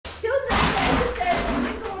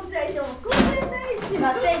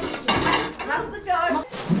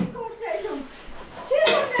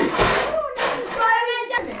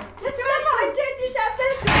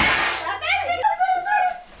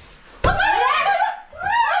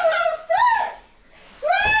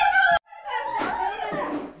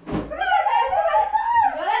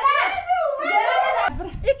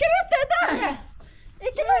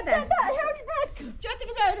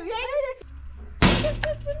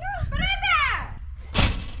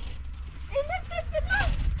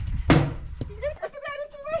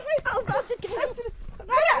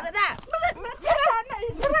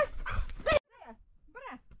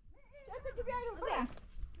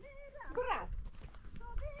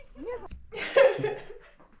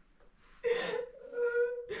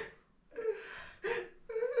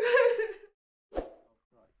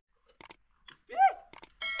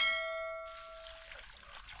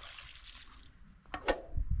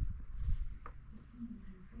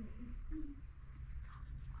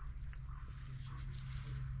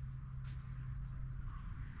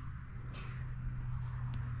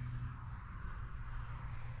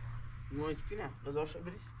Uma espina, mas eu acho que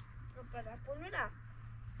eles. Não para por mim não.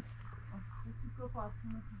 Esse que eu faço.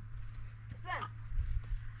 Espera.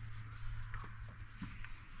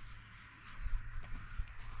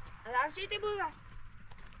 Lá a gente buga.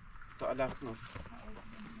 Tá, dá pra nós.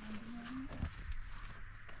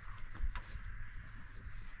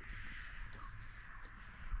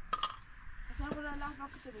 Essa agora lá vai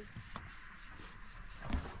que tu.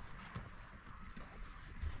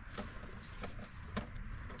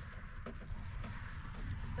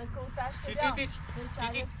 Să căutați de Titi, ce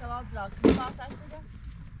are să la drag. Nu căutați de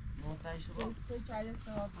Montagem de volta. ce are să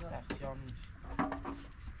la drag. Cerciamente.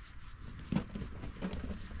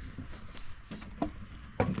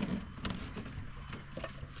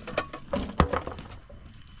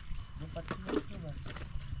 Não pode tirar esse negócio.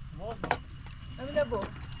 Volta. Îmi le bun.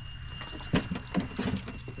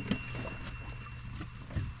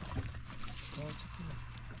 Volta aqui.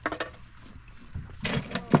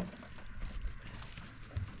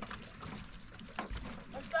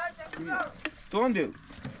 Tu onde?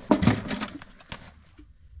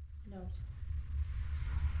 Nu.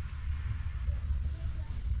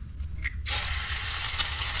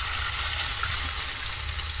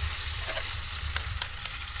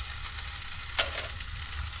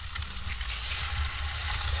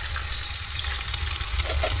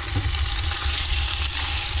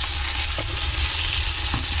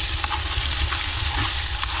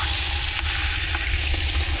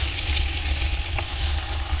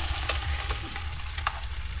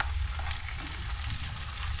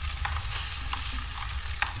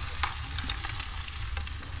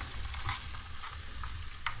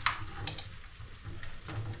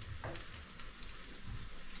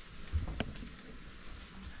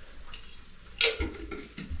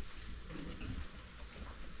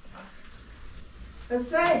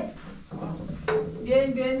 Sai. Bine,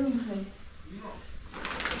 bine.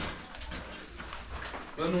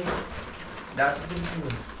 Eu não. Dá essa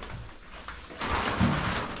por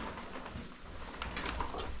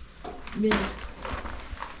Bine.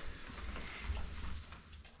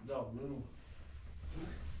 Da, eu não.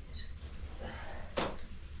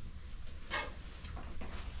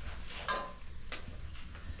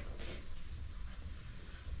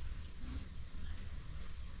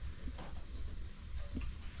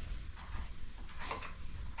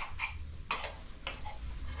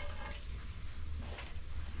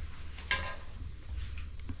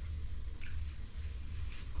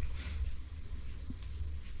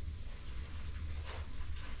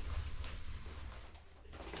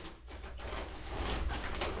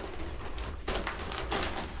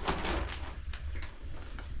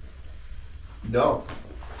 دا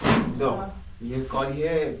یه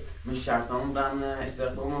کاریه من شرطان برم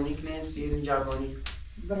استخدام میکنه سیر جوانی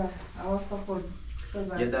Bra, asta خود.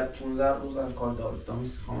 یه در 15 روز از کار دارد تا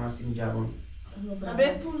میستخوام از سیر جوانی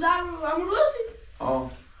Abia 15 am luat.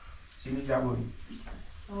 آه سیر جوانی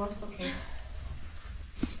Asta خود.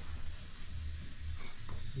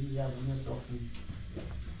 سیر جوانی استخدام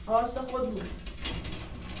Asta خود بود.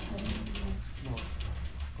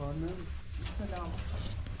 کار نمی Selam.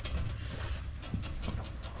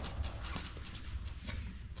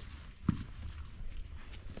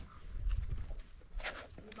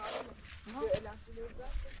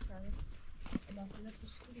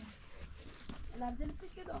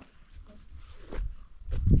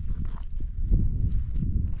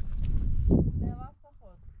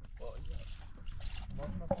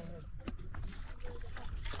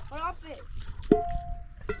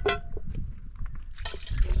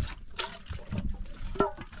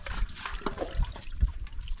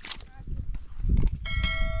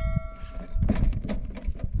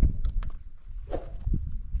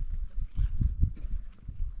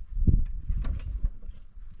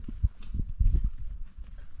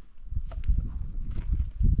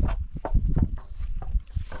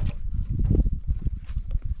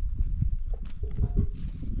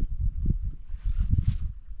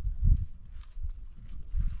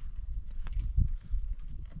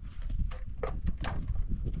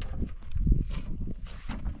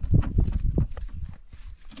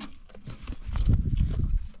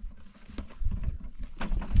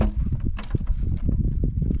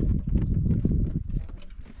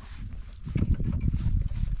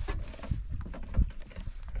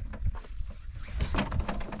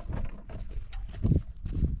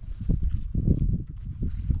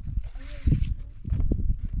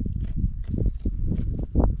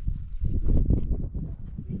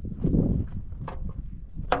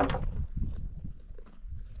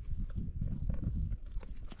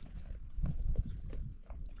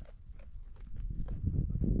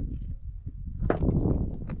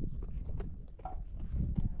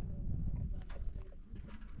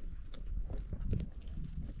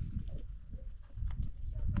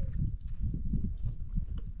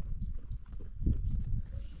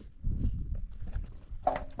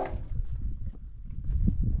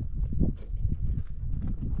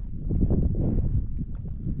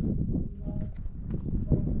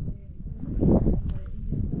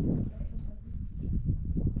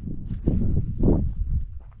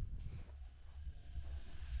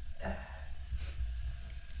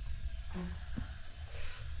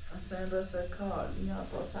 rasa kal, ja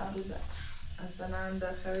po cały da. A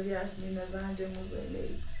sananda chariasz mi na zandzie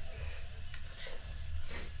muzeileć.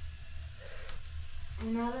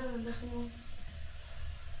 Nada, déjame.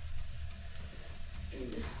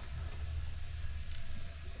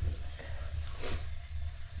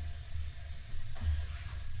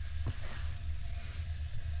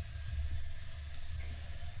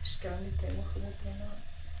 Szkany temu chyba planować.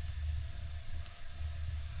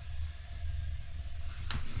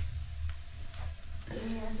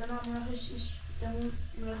 Sana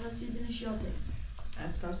mrahasi dinishiyate.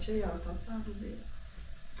 Ta czy ja, ta cały da.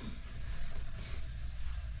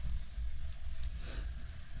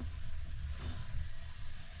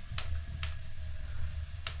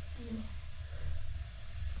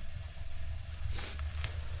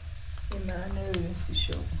 İmen öğrensi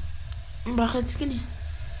şu. Bakhetskini.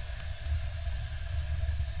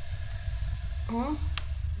 Ha?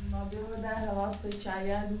 Ma bilo da havasta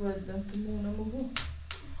çaya duvardan tumuna mugu.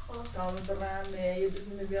 Tam da ben yedim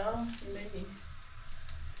mi ya? Meni.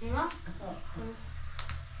 Ha?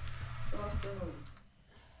 Havasta mugu.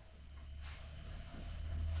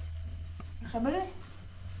 Khabare?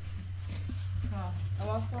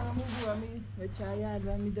 Havasta mugu ami ve çaya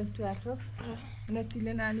ve mi de tu atraf.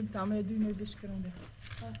 Netilen ani tam edine bişkirinde.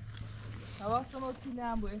 Havasta mugu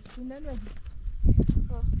kilan bu eskinden mi?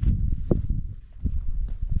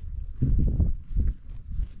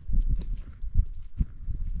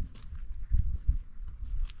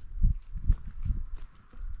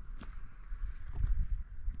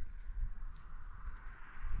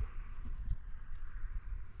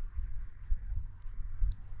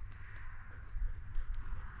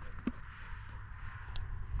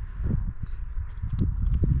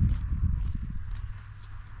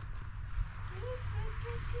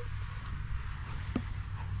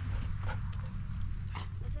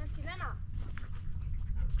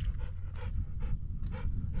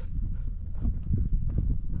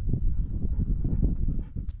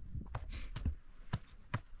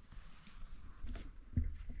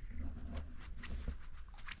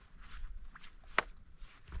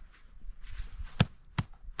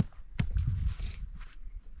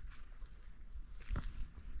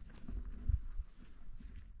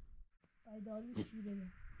 Faydalı bir şey değil.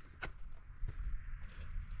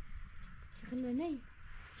 Bakın ne?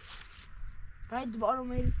 Gayet bu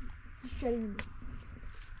aramayı tişerim.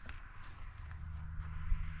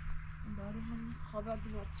 Bari hani haber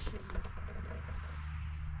var tişerim.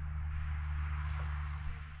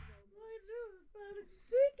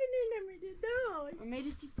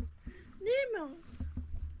 Made sit. Nemo.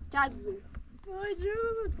 Gel buraya.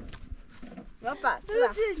 Buyurun. Rapaz,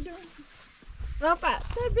 Sözcüğüm. rapaz.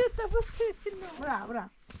 Sabita fısketini. Bura, bura.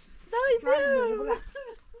 Doydu. Bura.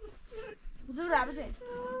 Buzu bura, buzu.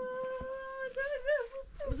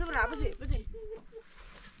 Buzu bura, buzu, buzu.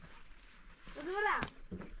 Buzu bura.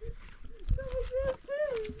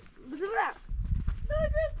 Buzu bura.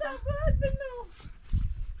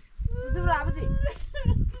 Buzu bura, buzu.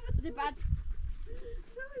 Buzu pat.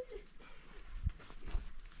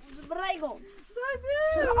 Buzu bura igång.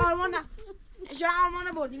 Kör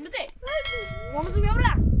armarna bort, inte det? Vad måste vi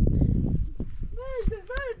göra?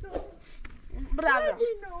 Bra, bra.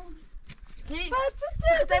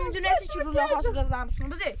 Хотя мы дунеси чурла хас бра замсун,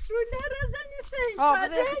 базе. А,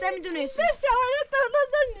 базе, хотя мы дунеси.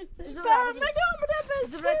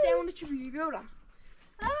 Забра те он чуби, бра.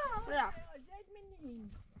 Бра.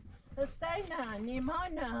 Hastayna,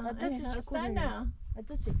 Nimana, Hastayna. Hastayna.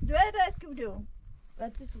 Hadi. Du är rätt kul.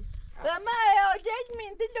 Hadi. Ama jag är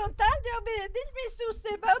min till långt jag vet inte min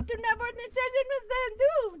sosse bara du när var ni känner med den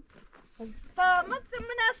du. Fan man som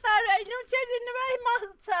nästa är nu känner ni vad man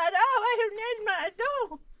säger vad hur ni med då.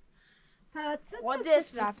 وديش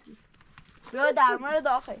رفتی بیا در مورد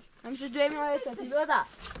داخل همیشه دوی میای تاتی بیا در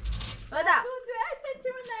بیا در Du är inte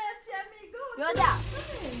tunnet jag mig gå. بیا در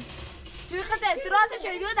توی خطه تو راست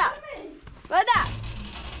شدی بیا در بیا در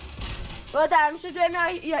بیا در همیشه دوی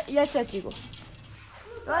میای یه تاتی گو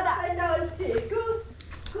بیا در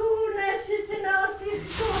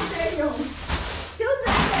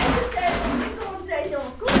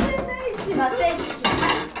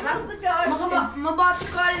ما با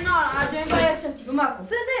کاری نارم از دوی میای یه تاتی گو مکو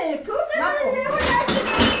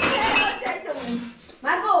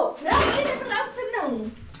مکو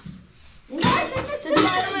تو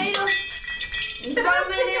دوباره میای رو دوباره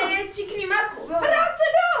میای یه چیکنی مکو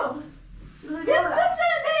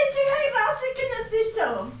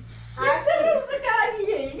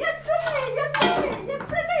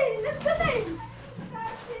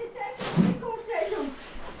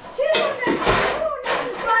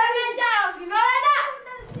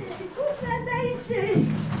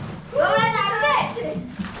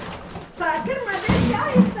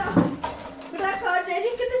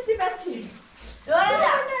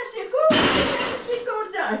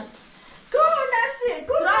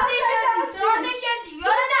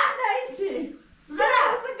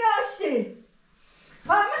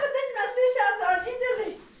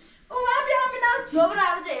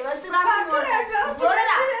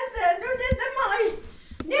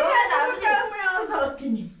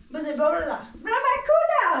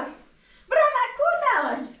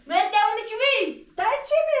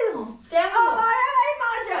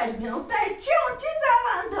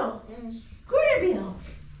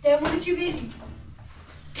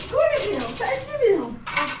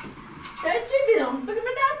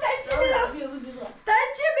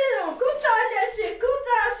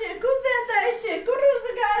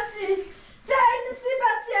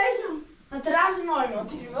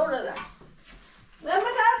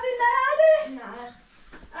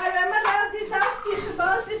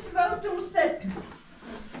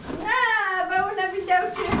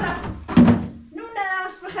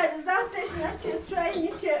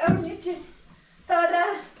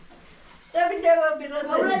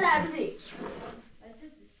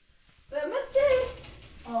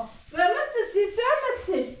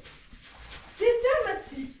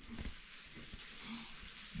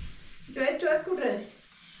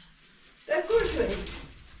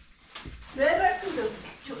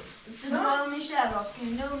بیشتر راست کنی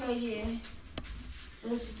نمیگی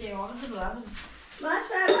رسیده آقا تو برو من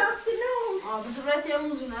شهر هستی نو آقا تو برای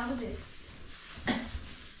تیموزون نبوده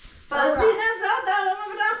فازینه زادم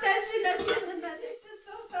رفت ازینه چیزی بده که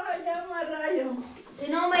صوت هایم و رایم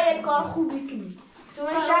اینو یک کار خوبی کنی تو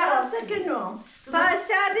من شهر راست کنم با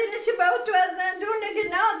شهرینه چه با تو از زندون نگه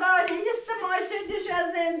ناداری استماشدش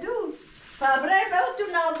از زندون فبرای با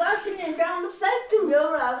تو نادار کنیم بیام سر تو بیا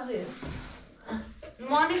برو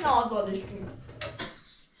ما نیخ آزادش کنیم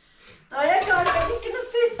آیا کار بدی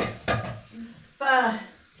کنسی با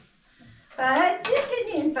هچی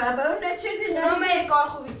کنیم با اونه چه اینو کنیم من یک کار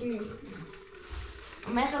خوبی کنی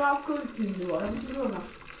من خراب کنیم دوباره برو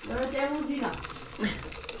برو تیموزی نه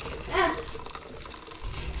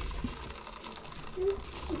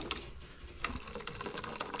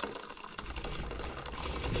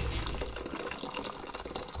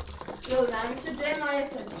Yo, نمیشه دوی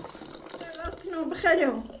مایت راستی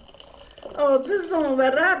بخریم آزیزم و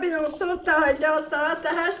رابیدم صوت آیدا ساعت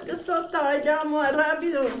 8 صوت آیدا و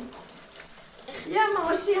رابیدم یه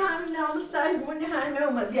ماشی هم نامستایمونی همه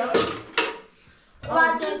اومد یا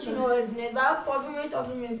بعد چی نوردنه بعد پاپی میت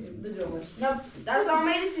آبی بدرمش نه دست هم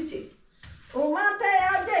میرسی چی اومد تا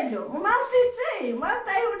یادیو اومد سیچی اومد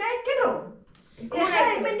تا یونه کنم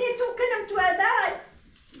یه منی تو کنم تو ادای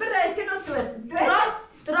برای کنم تو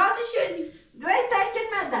تراسی شدی دوی تاکن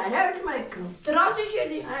مدار هاولی میکنم تراسی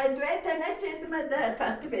شدی دوی تا نچید مدار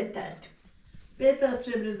پاتی بهتر بهتر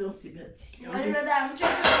چه برزوسی بچی من بدم چه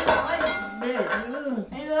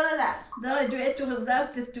این برادر دای دوی تو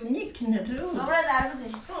زفت تو نیکنه رو برادر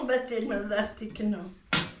بده اون بچه من زفتی کنم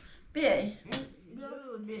بیای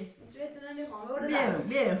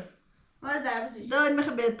بیا برادر بده دای مخ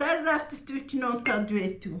بهتر زفتی تو کنم تا دوی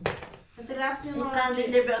تو تو رفتی این ما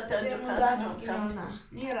قندیلی بهتر تو زفتی کنم نه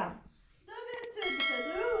نیرم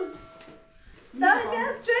دای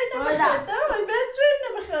بیاد چوی نمیخواد دای بیاد چوی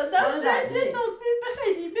نمیخواد دای چوی نوزید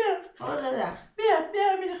بخیری بیا برادر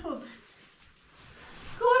بیا میره خوب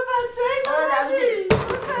قربان چوی برادر نمیخوادی بده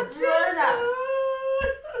قربان چوی برادر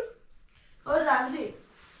برادر بده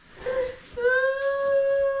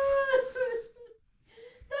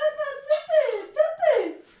دای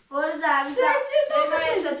چپی برادر بده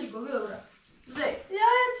من چتی کو بیا برادر یا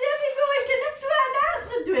چه میگوی که تو ادار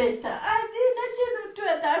خدویتا آدی نچیدم تو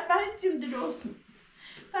ادار باید درست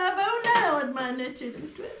بابا اون نهاد من نچیدم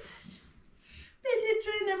تو ادار بیدی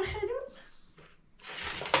توی نمیخرم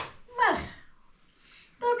مخ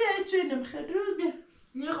تا بیای توی نمیخرم بیا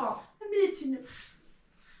نیخوام بیا چی نمیخرم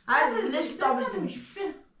هر ليش كتاب تمشي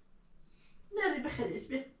بیا نری بخریش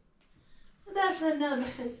بیا دست نری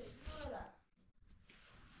بخریش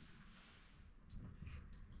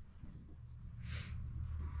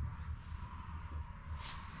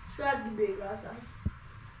شاید بگو اصلا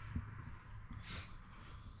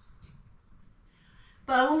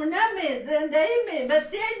با اونم زنده می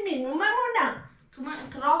بچه می نوممونم تو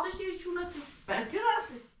من راسش چیه چونه تو بچه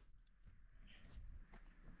راستش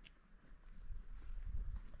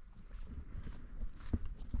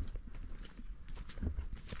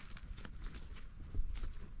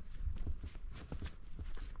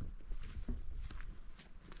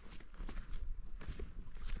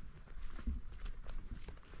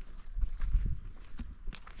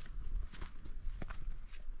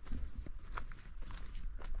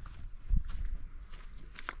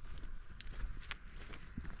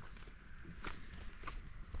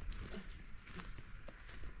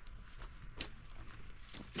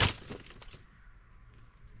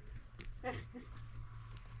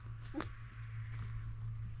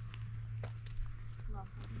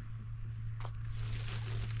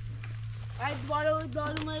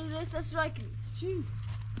دالو مجلس اشراکی چی؟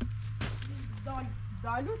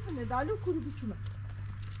 دالو تنه دالو کردی چونه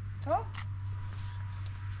ها؟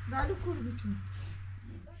 دالو کردی چونه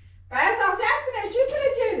باید ساسیت تنه چی تنه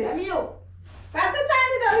چیه؟ امیو بعد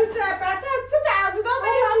تنه داری تنه بعد چه درزو دام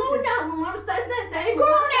بیرسی چه؟ مام استاد دای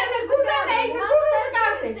گونه ده گوزه ده ایده گروز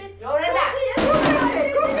گفته یوره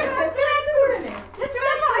ده گونه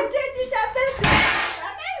ما جدی شده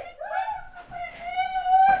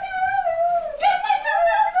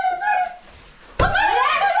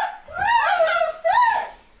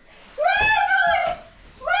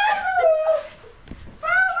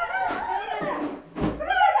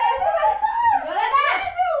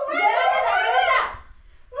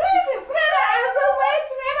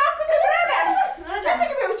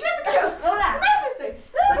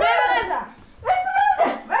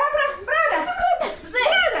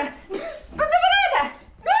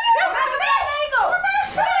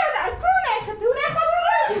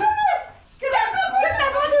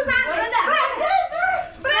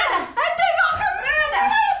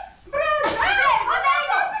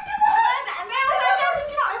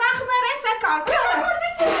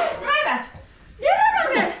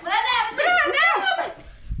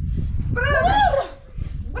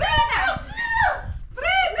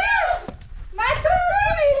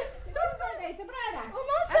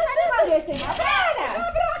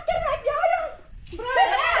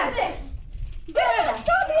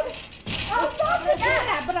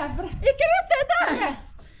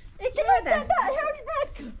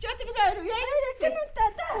Berisi.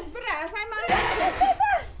 Bra, sai ma.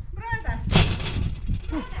 Brada.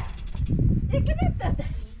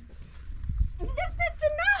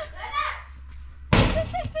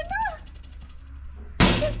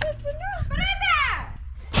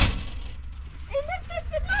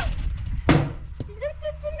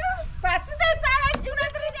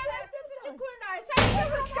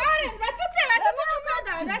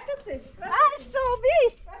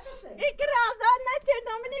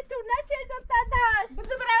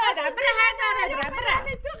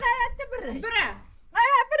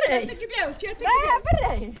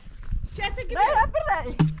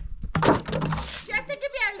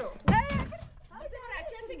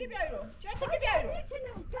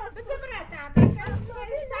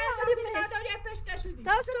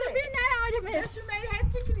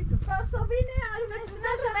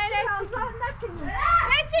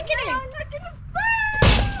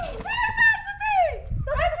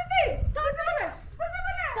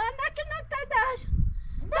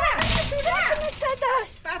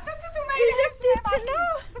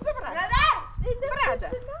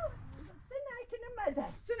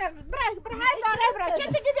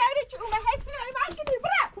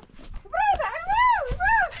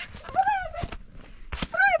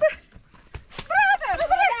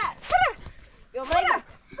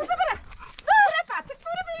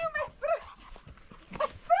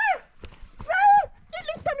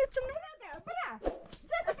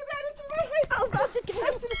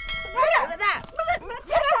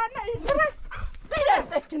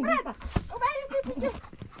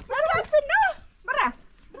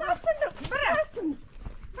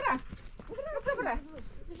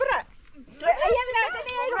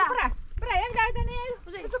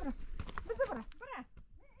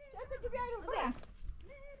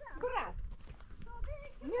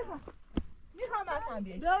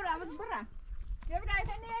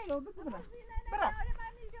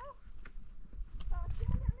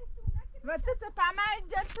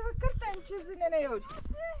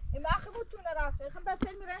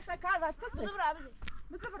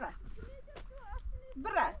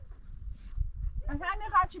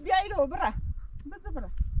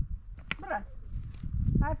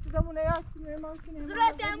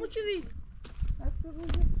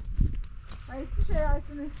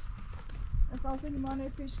 Esasında limana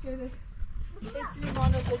peşkere. Et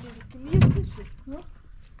limana dedik. Yetişi.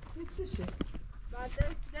 Yetişi.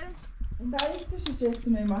 Ben yetişi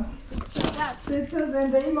çeksin Emar. Seçiyoruz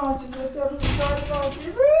endeyim ağacı. Seçiyoruz galiba ağacı.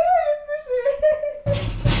 Yetişi.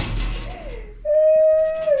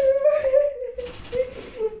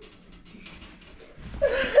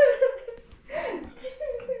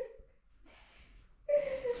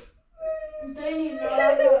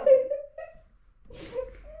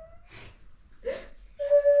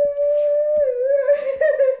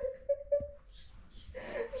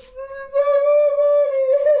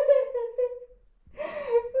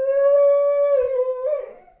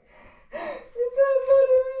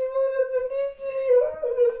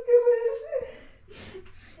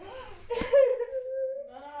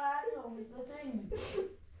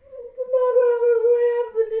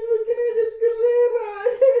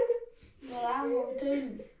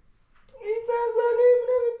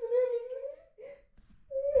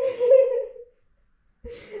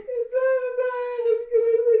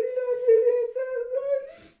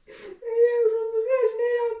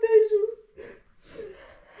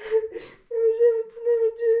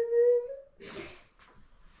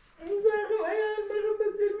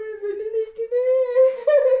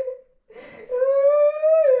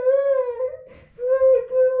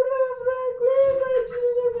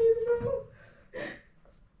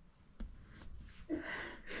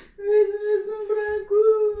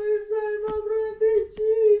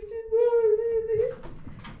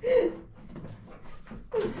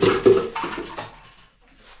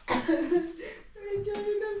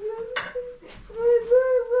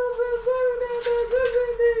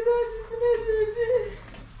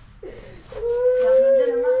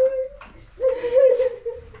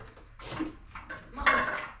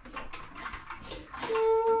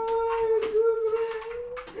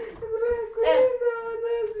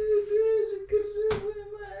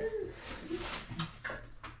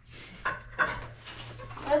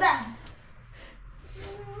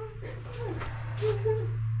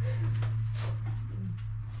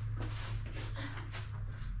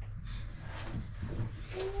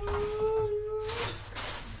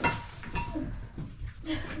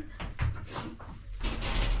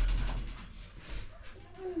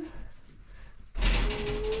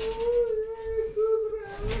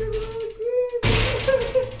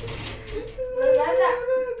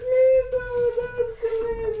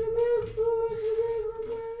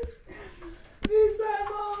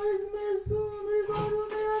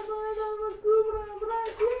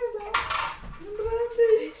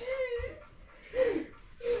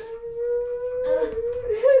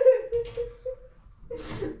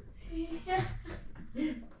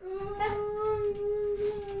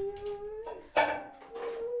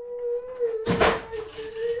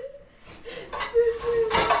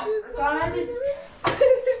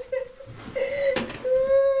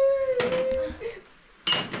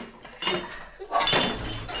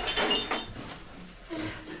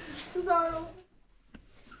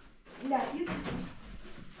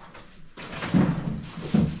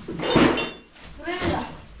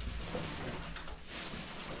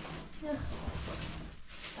 Kom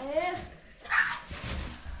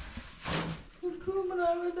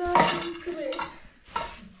maar met daar in geweest.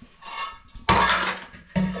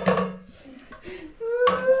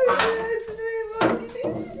 Het is weer wat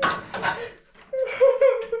niet.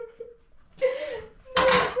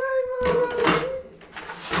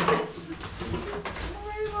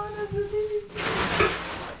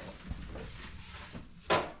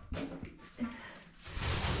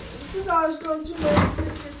 Acho que eu te mostro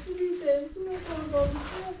esse vídeo, isso não é tão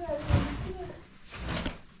bom.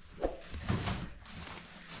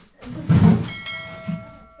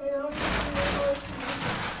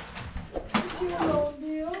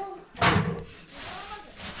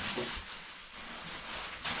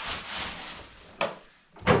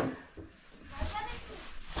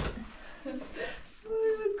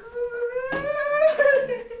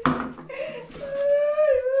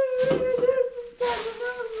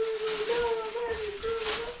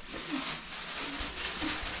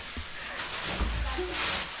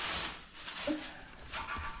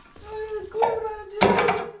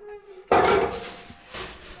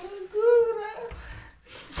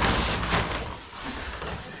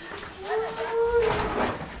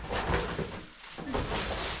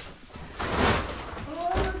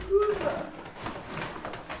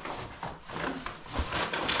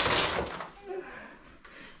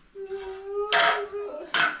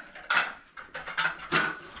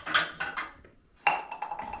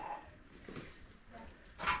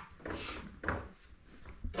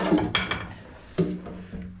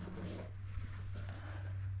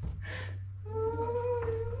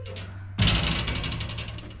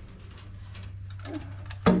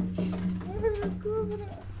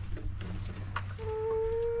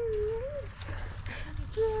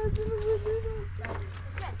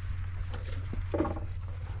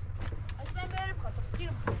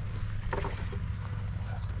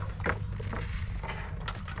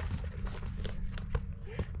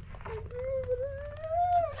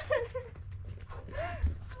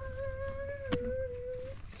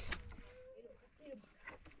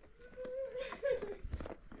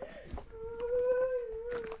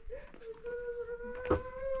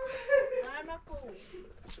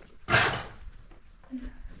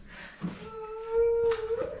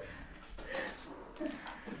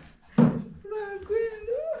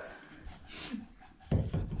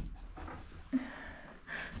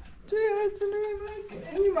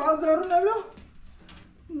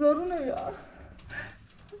 जरूर नहीं यार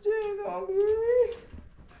तुझे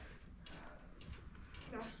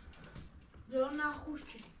जरूर ना खुश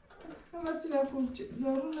छे मचला खुश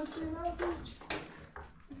जरूर नहीं ना खुश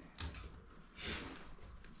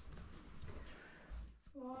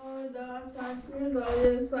Vay daha sakin daha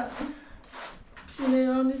yasa Şimdi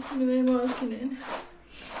yani içine makinen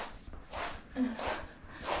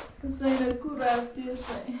Sayına kurat diye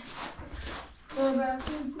say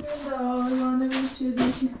Kuratın kuya da hayvanı bir şey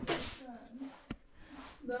değil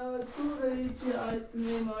Daha kurayıcı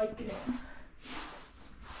açmaya makinen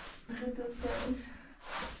Hadi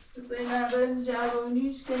say Sayına ben cevabını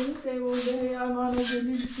hiç kendisi orada hayvanı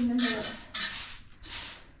gelir içine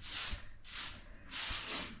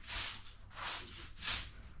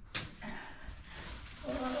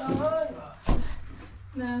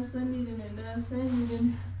Sen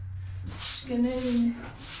şkeneyin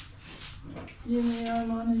yemeğe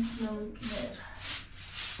amanetine uykular.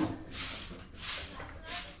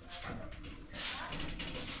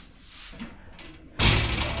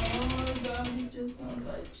 Ben bir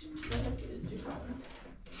cesanda içimden gelecek.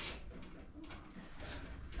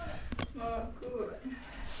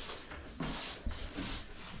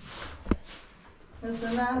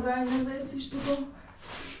 Mesela zaten işte bu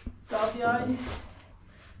tabiayı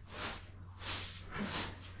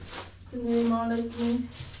Nomadic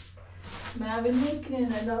मैं भी देखने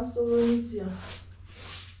हैं दास तो वो नीचे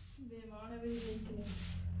दे माने भी देखने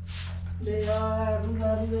दे यार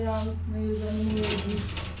रुज़ारी दे यार उसने ज़मीन में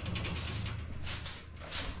जी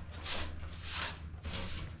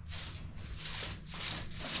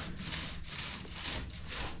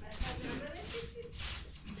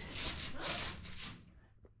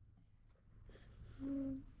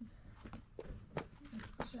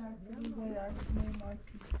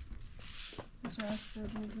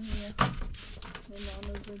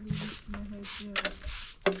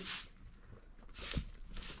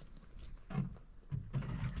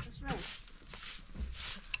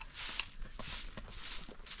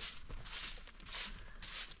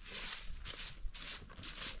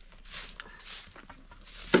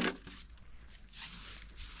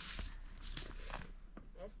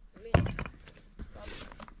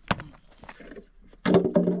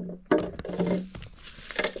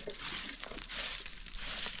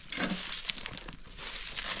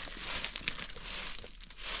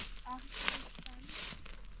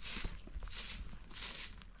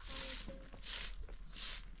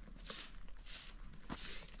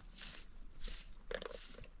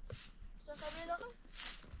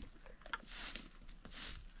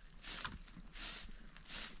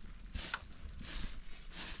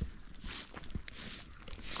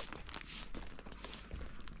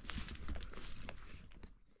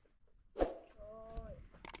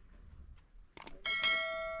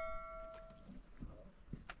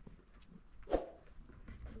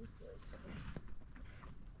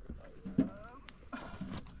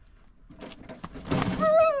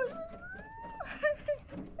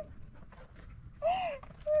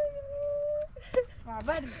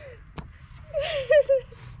آفرین.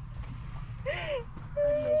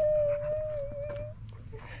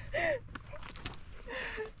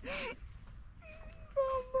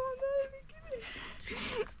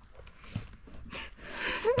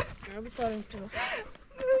 بتارم تو.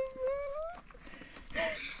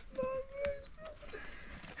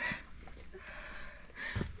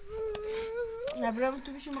 نبرم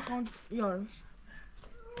تو بشی میخوام یارمش.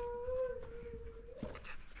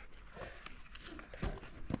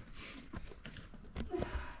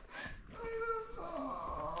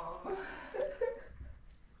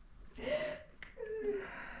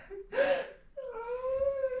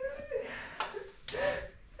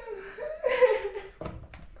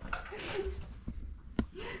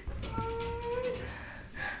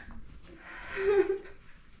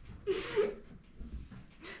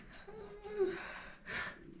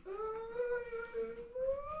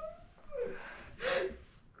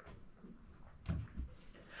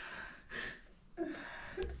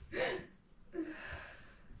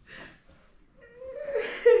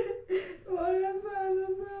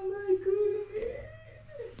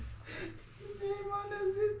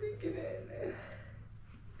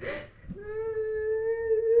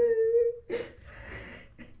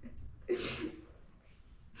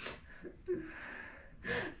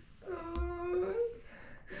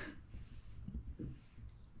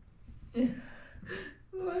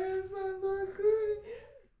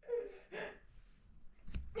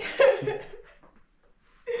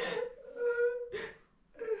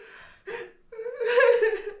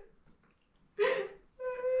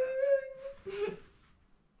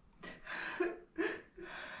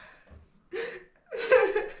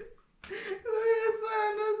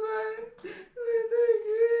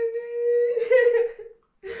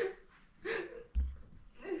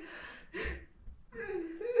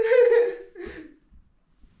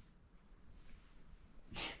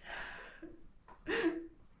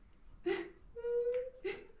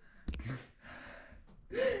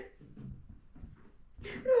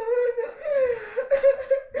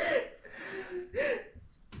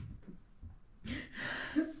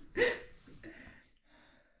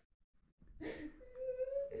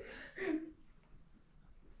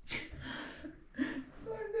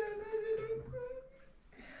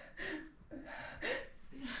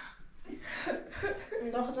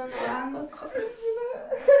 دختران آرام بکن.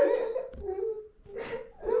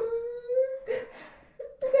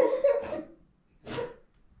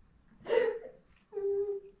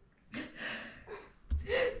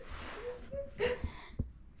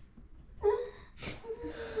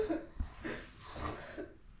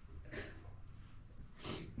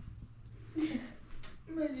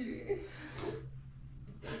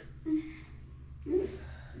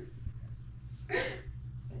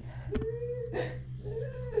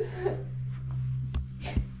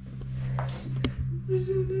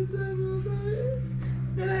 چشونه تمامه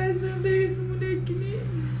برای زندگی خمونه کنی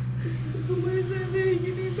خمونه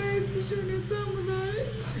زندگی کنی باید چشونه تمامه